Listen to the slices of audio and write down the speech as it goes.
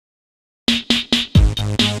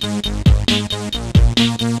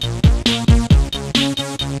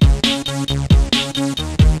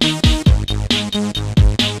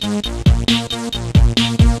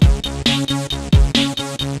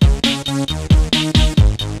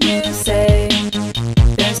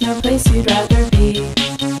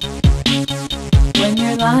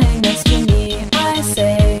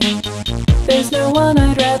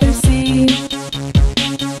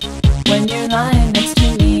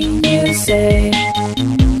say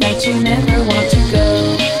that you never want to go.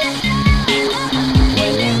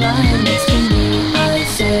 When you're lying next to me, I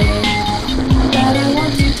say that I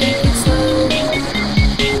want to take it slow.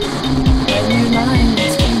 When you're lying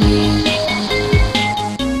next to me,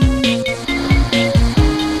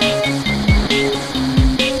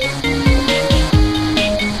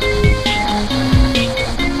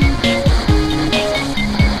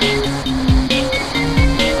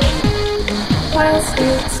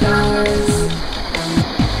 plastic stars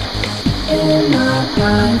in my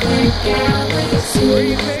private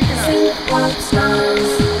galaxy, sync pop stars,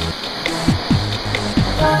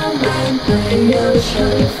 come and play a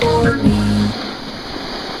show for me.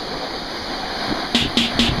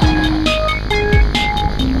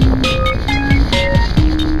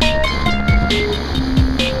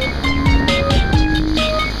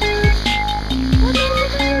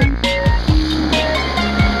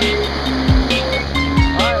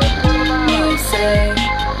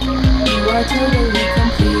 Totally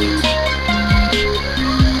complete.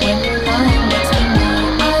 When you're lying next to me,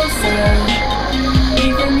 I say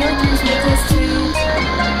even your dreams will just toot.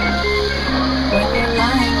 When you're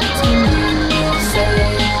lying next to me, you say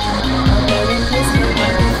a better place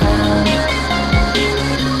can't be found.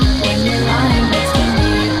 When you're lying next to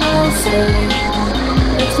me, I'll say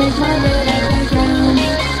let's make my bed at the ground.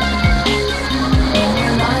 When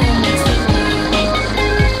you're lying next to me,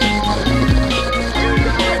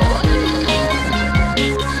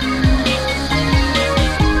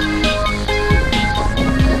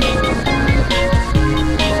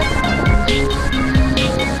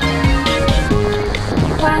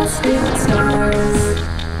 plastic stars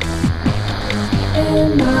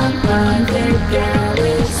in my private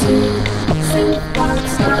galaxy, synth pop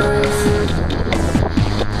stars,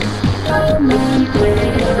 come and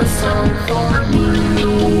play a song for me.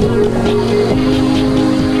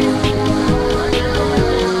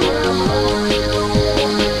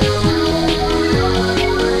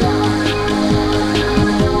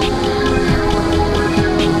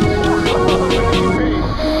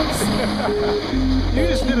 You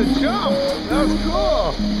just did a jump. That was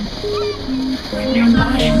cool. When you're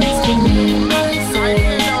lying next to me, I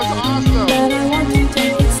say That was awesome. that I want to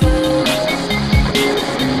take it slow.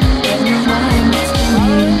 When you're lying next to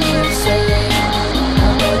me, you say a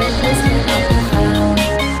better place cannot be found.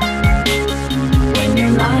 When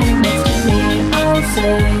you're lying next to me, I'll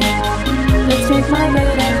say let's make my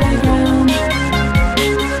bed at the ground.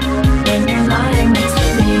 When you're lying next to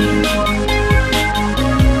me,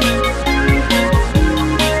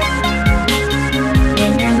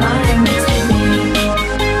 when you're lying next to me,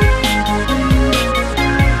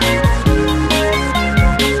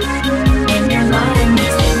 when you're lying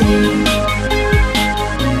next to me,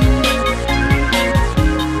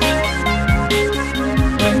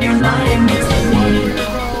 when you're lying next to me.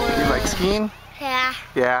 You like skiing? Yeah.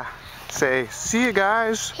 Yeah. Say, see you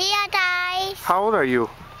guys. Here, guys. How old are you?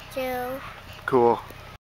 2. Cool.